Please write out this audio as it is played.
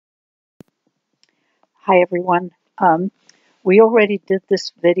Hi everyone. We already did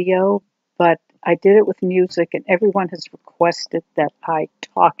this video, but I did it with music and everyone has requested that I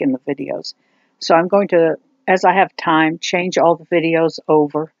talk in the videos. So I'm going to, as I have time, change all the videos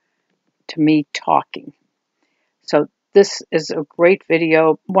over to me talking. So this is a great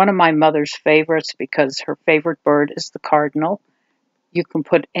video, one of my mother's favorites because her favorite bird is the cardinal. You can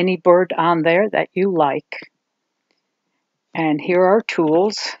put any bird on there that you like. And here are our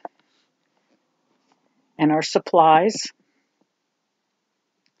tools and our supplies.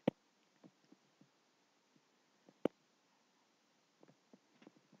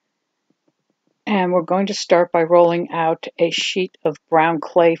 And we're going to start by rolling out a sheet of brown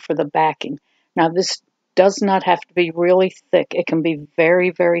clay for the backing. Now this does not have to be really thick. It can be very,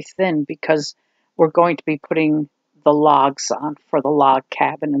 very thin because we're going to be putting the logs on for the log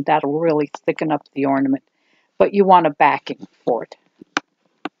cabin, and that'll really thicken up the ornament. But you want a backing for it.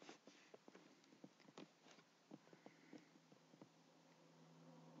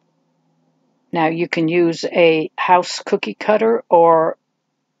 Now you can use a house cookie cutter or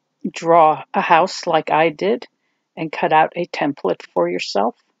draw a house like I did and cut out a template for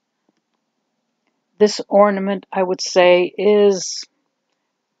yourself. This ornament, I would say, is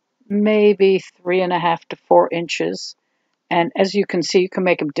maybe 3.5 to 4 inches. And as you can see, you can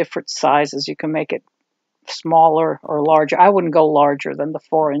make them different sizes. You can make it smaller or larger. I wouldn't go larger than the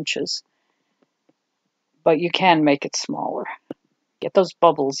 4 inches, but you can make it smaller. Get those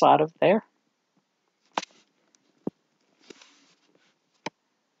bubbles out of there.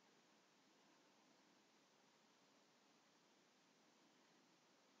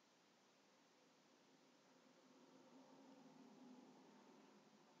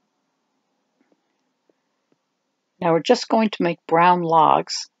 Now we're just going to make brown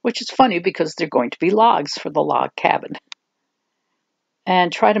logs, which is funny because they're going to be logs for the log cabin.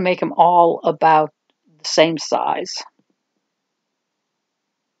 And try to make them all about the same size.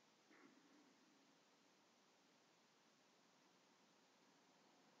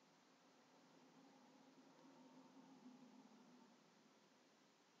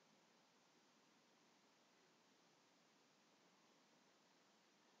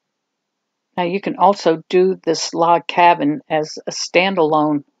 Now you can also do this log cabin as a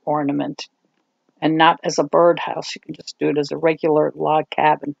standalone ornament and not as a birdhouse. You can just do it as a regular log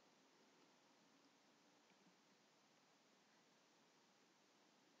cabin.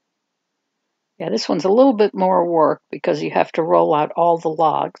 Yeah, this one's a little bit more work because you have to roll out all the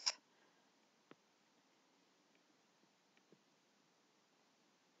logs.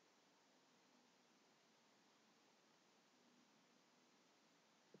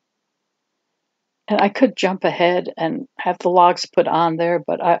 And I could jump ahead and have the logs put on there,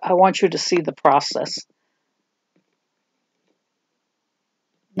 but I want you to see the process.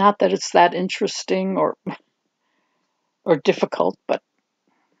 Not that it's that interesting or difficult, but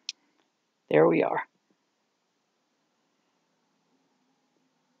there we are.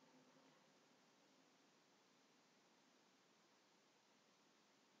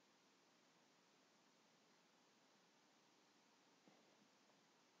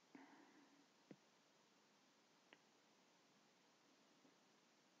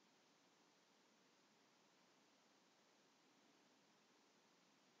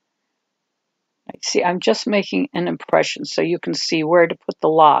 See, I'm just making an impression so you can see where to put the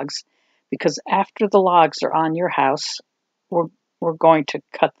logs, because after the logs are on your house, we're going to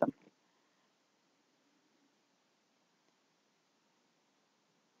cut them.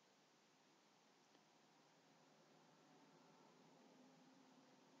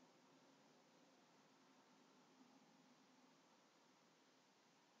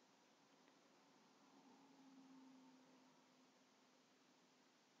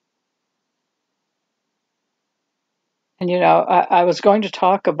 And you know, I was going to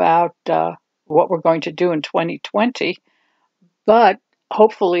talk about what we're going to do in 2020, but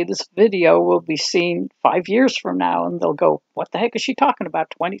hopefully this video will be seen 5 years from now and they'll go, what the heck is she talking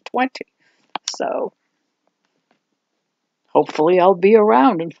about, 2020? So hopefully I'll be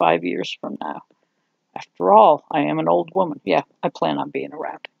around in 5 years from now. After all, I am an old woman. Yeah, I plan on being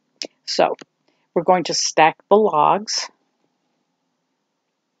around. So we're going to stack the logs.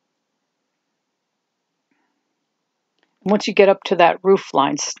 Once you get up to that roof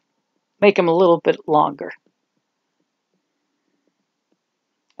line, make them a little bit longer.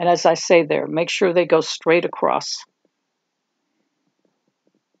 And as I say there, make sure they go straight across.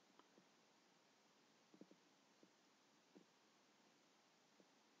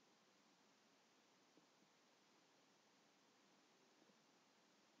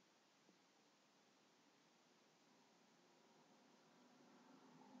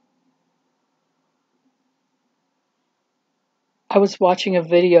 I was watching a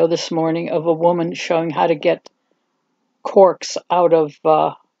video this morning of a woman showing how to get corks out of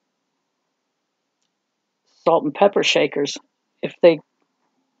salt and pepper shakers if they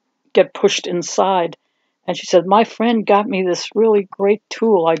get pushed inside. And she said, my friend got me this really great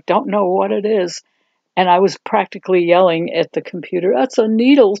tool. I don't know what it is. And I was practically yelling at the computer, that's a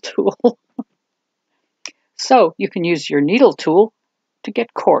needle tool. So you can use your needle tool to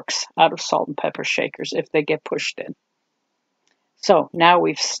get corks out of salt and pepper shakers if they get pushed in. So now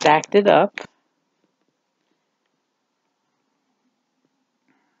we've stacked it up.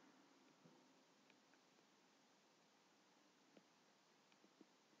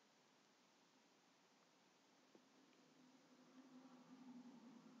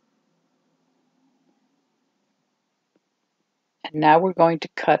 And now we're going to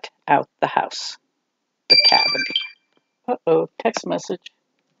cut out the house, the cabin. Uh-oh, text message.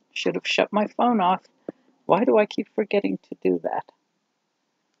 Should have shut my phone off. Why do I keep forgetting to do that?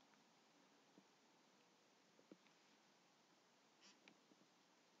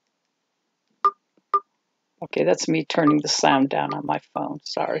 Okay, that's me turning the sound down on my phone.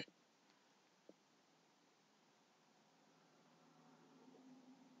 Sorry.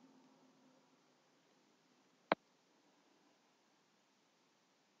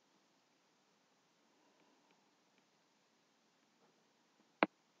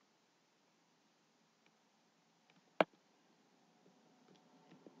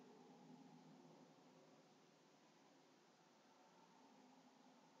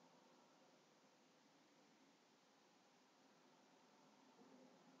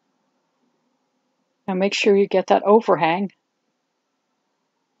 Now make sure you get that overhang.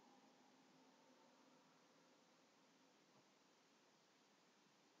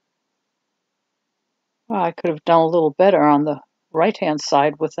 Well, I could have done a little better on the right-hand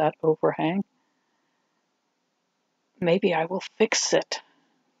side with that overhang. Maybe I will fix it.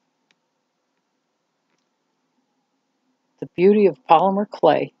 The beauty of polymer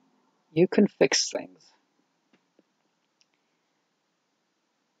clay, you can fix things.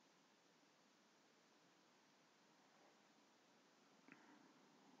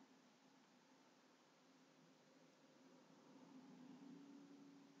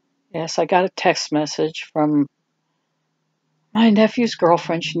 Yes, I got a text message from my nephew's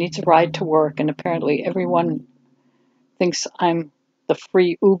girlfriend. She needs a ride to work, and apparently everyone thinks I'm the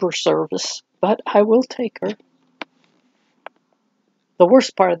free Uber service, but I will take her. The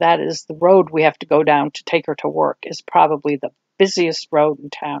worst part of that is the road we have to go down to take her to work is probably the busiest road in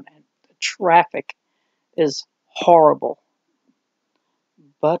town, and the traffic is horrible.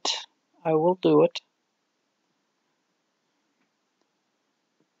 But I will do it.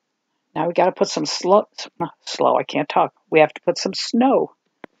 Now we got to put some I can't talk. We have to put some snow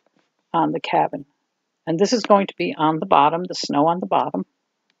on the cabin. And this is going to be on the bottom, the snow on the bottom.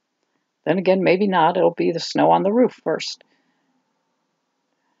 Then again, maybe not. It'll be the snow on the roof first.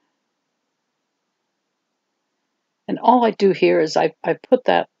 And all I do here is I put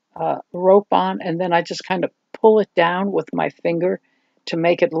that rope on, and then I just kind of pull it down with my finger to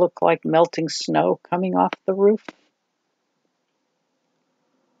make it look like melting snow coming off the roof.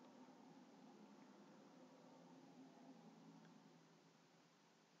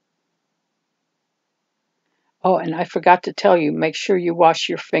 Oh, and I forgot to tell you, make sure you wash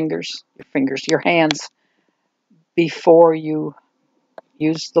your hands before you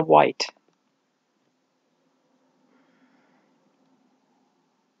use the white.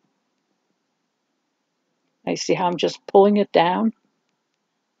 Now you see how I'm just pulling it down?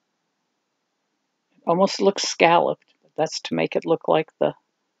 It almost looks scalloped, but that's to make it look like the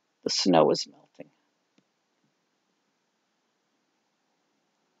snow is melting.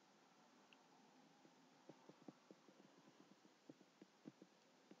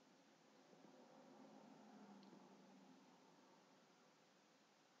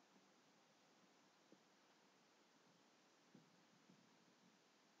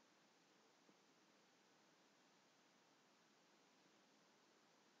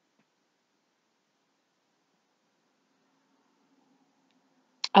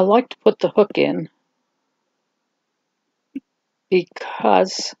 I like to put the hook in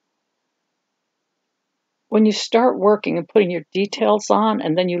because when you start working and putting your details on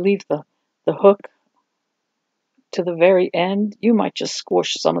and then you leave the hook to the very end, you might just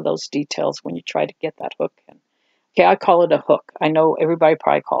squish some of those details when you try to get that hook in. Okay, I call it a hook. I know everybody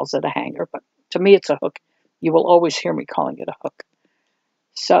probably calls it a hanger, but to me it's a hook. You will always hear me calling it a hook.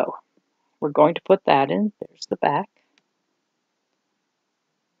 So we're going to put that in. There's the back.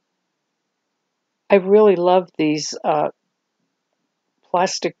 I really love these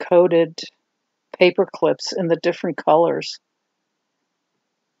plastic coated paper clips in the different colors.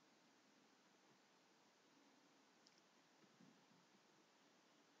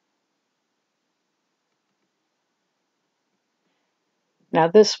 Now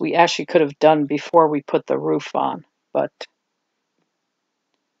this we actually could have done before we put the roof on, but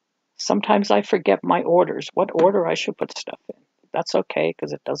sometimes I forget my orders, what order I should put stuff in. That's okay,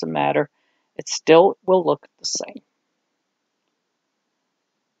 because it doesn't matter. It still will look the same.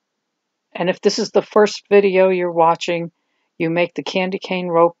 And if this is the first video you're watching, you make the candy cane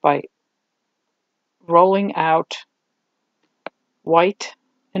rope by rolling out white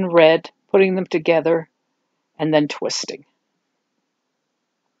and red, putting them together, and then twisting.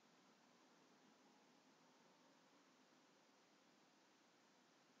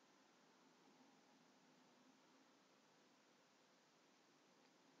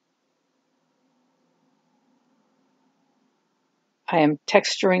 I am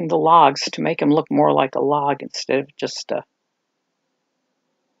texturing the logs to make them look more like a log instead of just a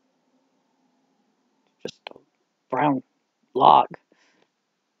brown log.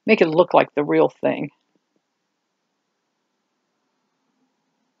 Make it look like the real thing.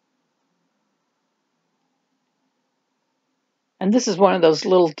 And this is one of those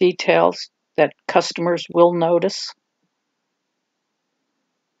little details that customers will notice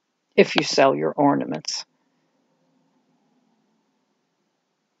if you sell your ornaments.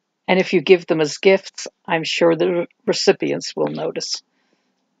 And if you give them as gifts, I'm sure the recipients will notice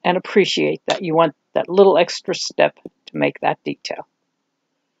and appreciate that. You want that little extra step to make that detail.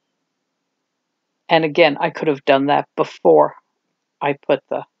 And again, I could have done that before I put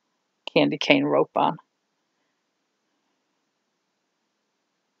the candy cane rope on.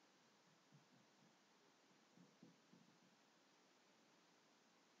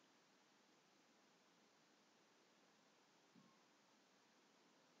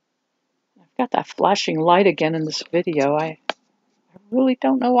 I've got that flashing light again in this video. I really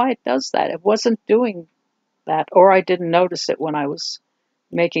don't know why it does that. It wasn't doing that, or I didn't notice it when I was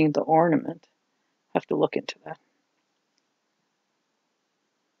making the ornament. I have to look into that.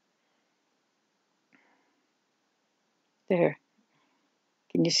 There.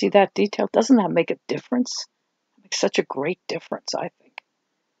 Can you see that detail? Doesn't that make a difference? It makes such a great difference, I think.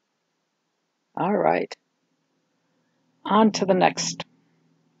 All right. On to the next.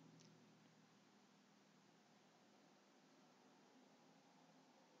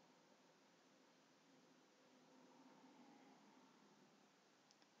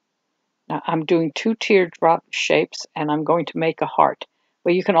 Now I'm doing 2 teardrop shapes, and I'm going to make a heart.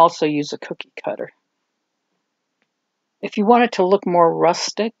 But you can also use a cookie cutter. If you want it to look more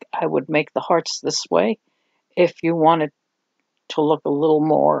rustic, I would make the hearts this way. If you want it to look a little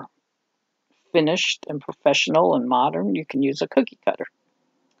more finished and professional and modern, you can use a cookie cutter.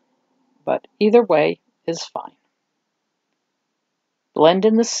 But either way is fine. Blend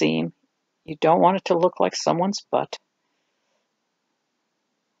in the seam. You don't want it to look like someone's butt.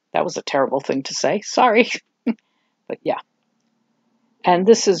 That was a terrible thing to say. Sorry. But yeah. And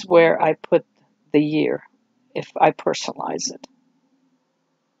this is where I put the year, if I personalize it.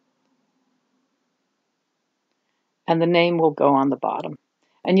 And the name will go on the bottom.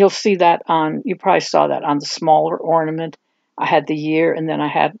 And you'll see that on, you probably saw that on the smaller ornament. I had the year, and then I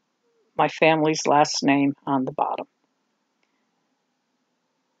had my family's last name on the bottom.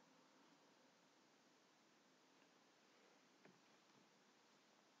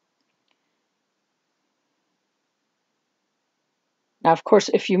 Now, of course,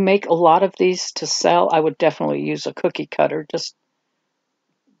 if you make a lot of these to sell, I would definitely use a cookie cutter just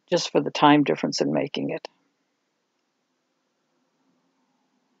for the time difference in making it.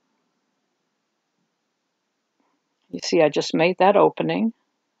 You see, I just made that opening.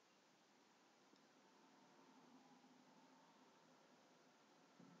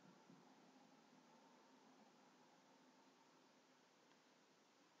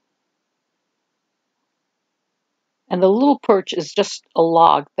 And the little perch is just a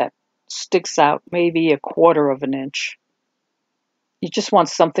log that sticks out maybe 1/4 of an inch. You just want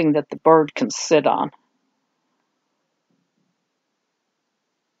something that the bird can sit on.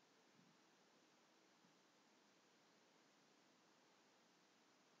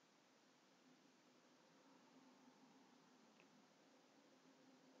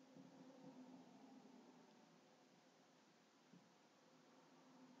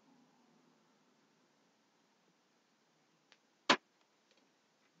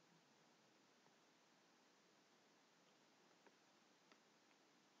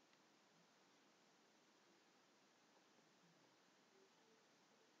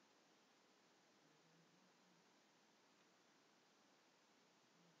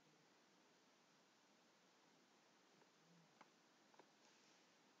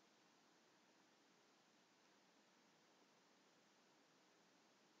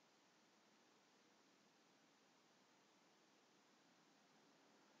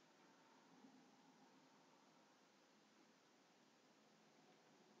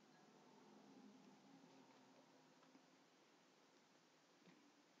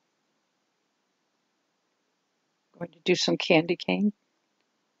 going to do some candy cane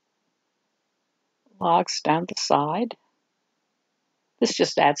logs down the side. This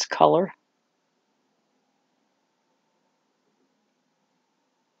just adds color.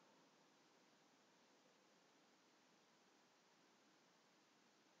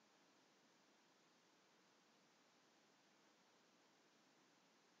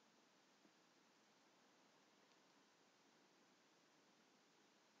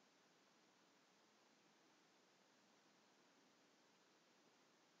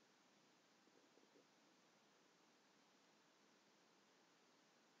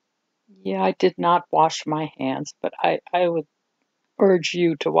 Yeah, I did not wash my hands, but I would urge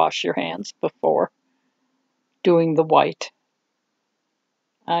you to wash your hands before doing the white.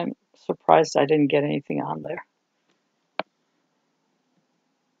 I'm surprised I didn't get anything on there.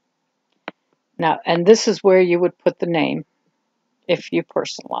 Now, and this is where you would put the name if you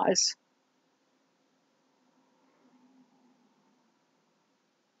personalize.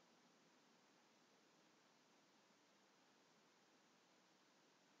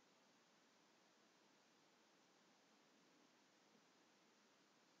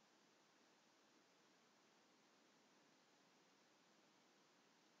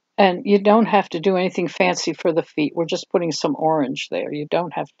 And you don't have to do anything fancy for the feet. We're just putting some orange there. You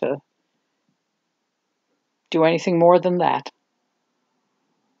don't have to do anything more than that.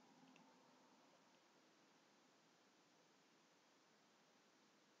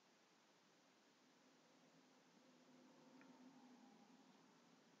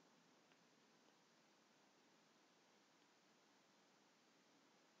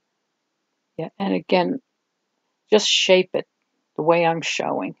 Yeah, and again, just shape it the way I'm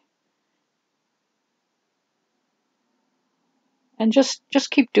showing. And just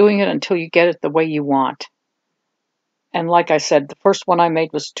keep doing it until you get it the way you want. And like I said, the first one I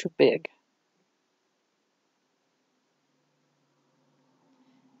made was too big.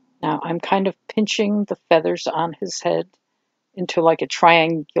 Now I'm kind of pinching the feathers on his head into like a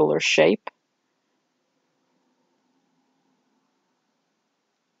triangular shape.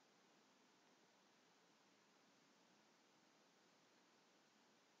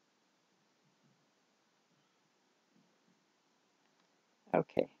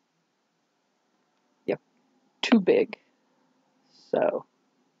 Okay. Yep, too big. So,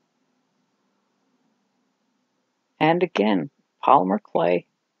 and again, polymer clay,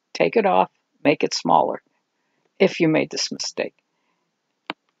 take it off, make it smaller if you made this mistake.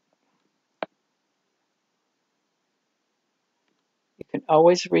 You can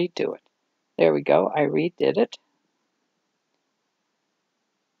always redo it. There we go, I redid it.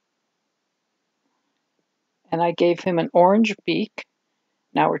 And I gave him an orange beak.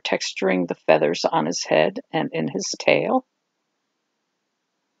 Now we're texturing the feathers on his head and in his tail.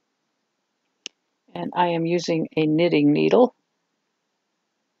 And I am using a knitting needle.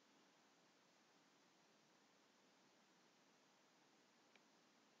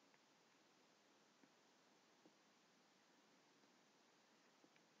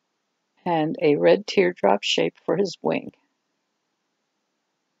 And a red teardrop shape for his wing.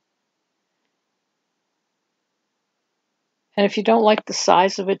 And if you don't like the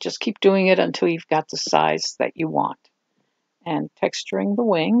size of it, just keep doing it until you've got the size that you want. And texturing the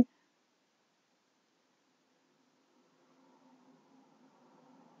wing.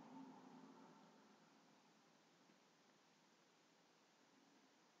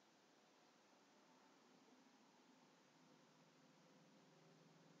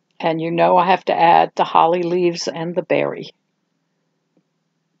 And you know I have to add the holly leaves and the berry.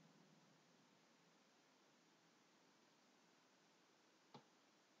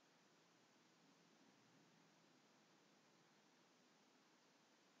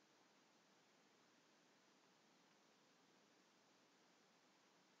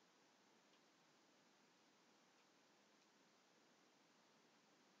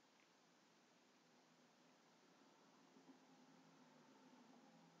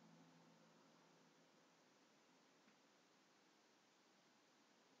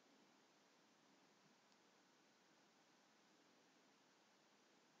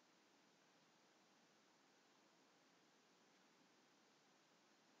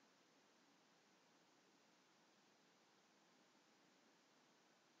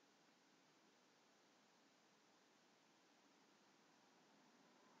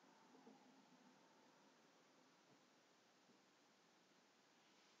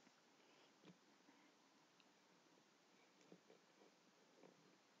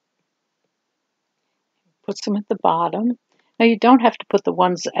 Put some at the bottom. Now you don't have to put the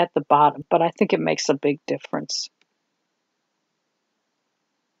ones at the bottom, but I think it makes a big difference.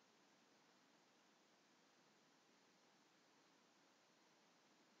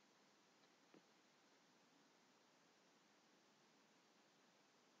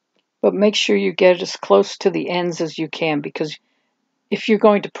 But make sure you get as close to the ends as you can, because if you're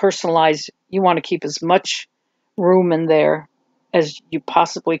going to personalize, you want to keep as much room in there as you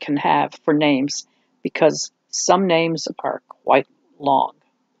possibly can have for names, because some names are quite long.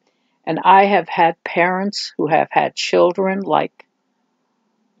 And I have had parents who have had children like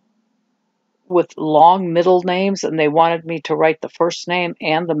with long middle names, and they wanted me to write the first name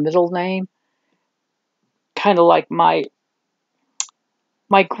and the middle name. Kind of like my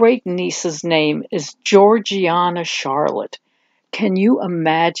great niece's name is Georgiana Charlotte. Can you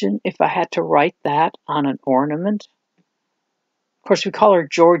imagine if I had to write that on an ornament? Of course, we call her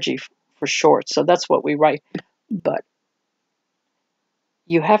Georgie for short, so that's what we write. But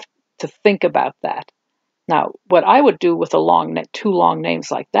you have to think about that. Now, what I would do with two long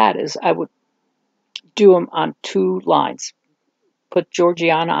names like that is I would do them on 2 lines. Put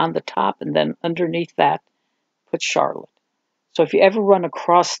Georgiana on the top, and then underneath that, put Charlotte. So if you ever run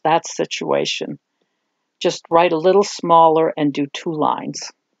across that situation, just write a little smaller and do 2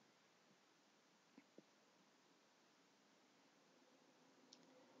 lines.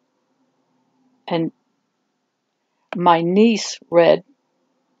 And my niece read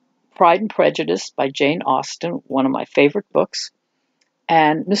Pride and Prejudice by Jane Austen, one of my favorite books.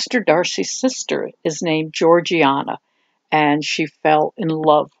 And Mr. Darcy's sister is named Georgiana, and she fell in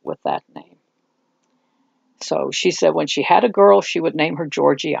love with that name. So she said when she had a girl, she would name her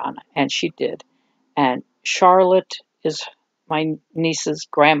Georgiana, and she did. And Charlotte is my niece's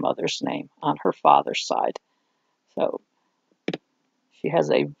grandmother's name on her father's side. So she has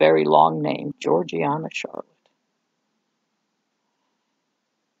a very long name, Georgiana Charlotte.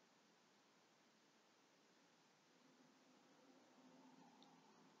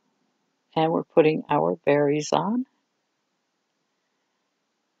 And we're putting our berries on.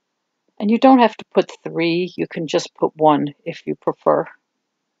 And you don't have to put 3, you can just put 1 if you prefer.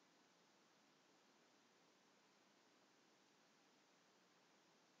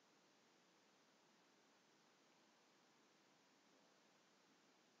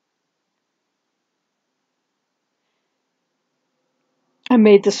 I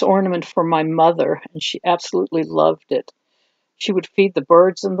made this ornament for my mother, and she absolutely loved it. She would feed the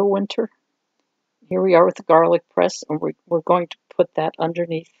birds in the winter. Here we are with the garlic press, and we're going to put that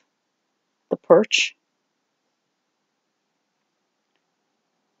underneath the perch.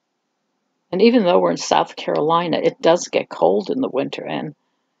 And even though we're in South Carolina, it does get cold in the winter, and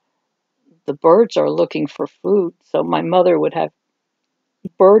the birds are looking for food. So my mother would have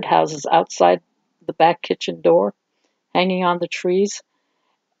birdhouses outside the back kitchen door, hanging on the trees,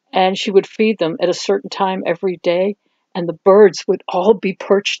 and she would feed them at a certain time every day, and the birds would all be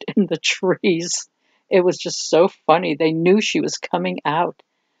perched in the trees. It was just so funny. They knew she was coming out.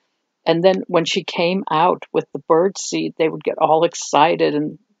 And then when she came out with the bird seed, they would get all excited,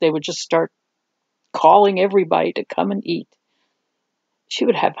 and they would just start calling everybody to come and eat. She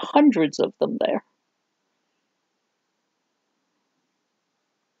would have hundreds of them there.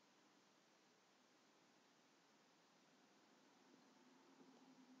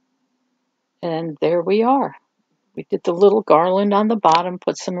 And there we are. We did the little garland on the bottom,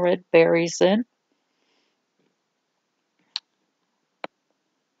 put some red berries in.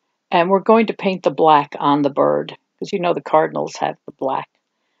 And we're going to paint the black on the bird, because you know the cardinals have the black,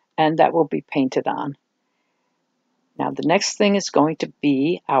 and that will be painted on. Now the next thing is going to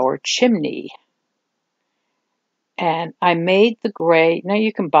be our chimney. And I made the gray. Now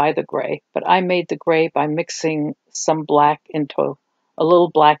you can buy the gray, but I made the gray by mixing some black into a little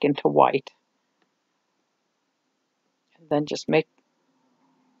black into white. And then just make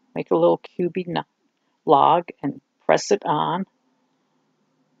a little cubey log and press it on.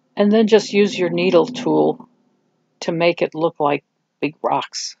 And then just use your needle tool to make it look like big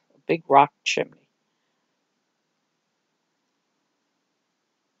rocks, a big rock chimney.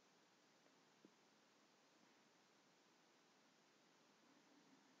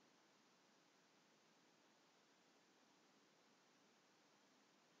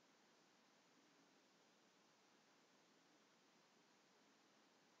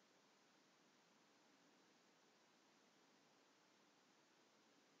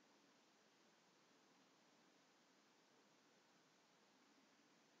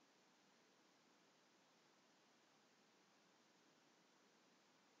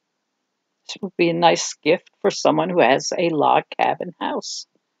 This would be a nice gift for someone who has a log cabin house.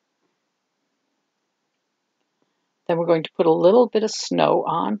 Then we're going to put a little bit of snow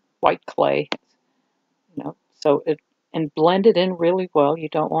on, white clay, and blend it in really well. You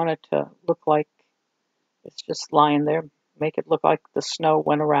don't want it to look like it's just lying there. Make it look like the snow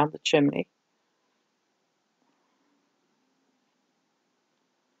went around the chimney.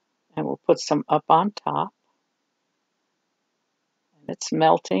 And we'll put some up on top. And it's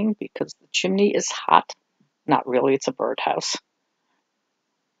melting because the chimney is hot. Not really, it's a birdhouse.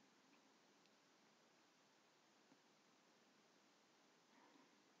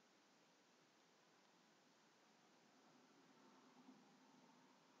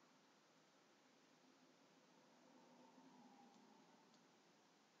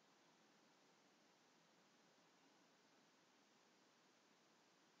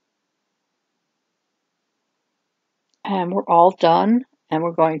 And we're all done, and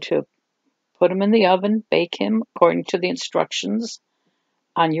we're going to put him in the oven, bake him according to the instructions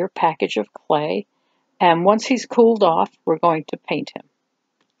on your package of clay. And once he's cooled off, we're going to paint him.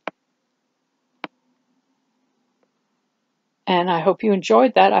 And I hope you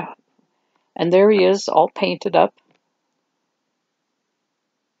enjoyed that. And there he is, all painted up.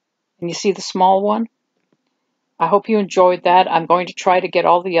 And you see the small one? I hope you enjoyed that. I'm going to try to get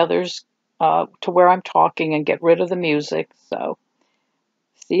all the others to where I'm talking and get rid of the music. So,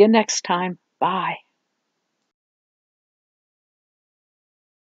 see you next time. Bye.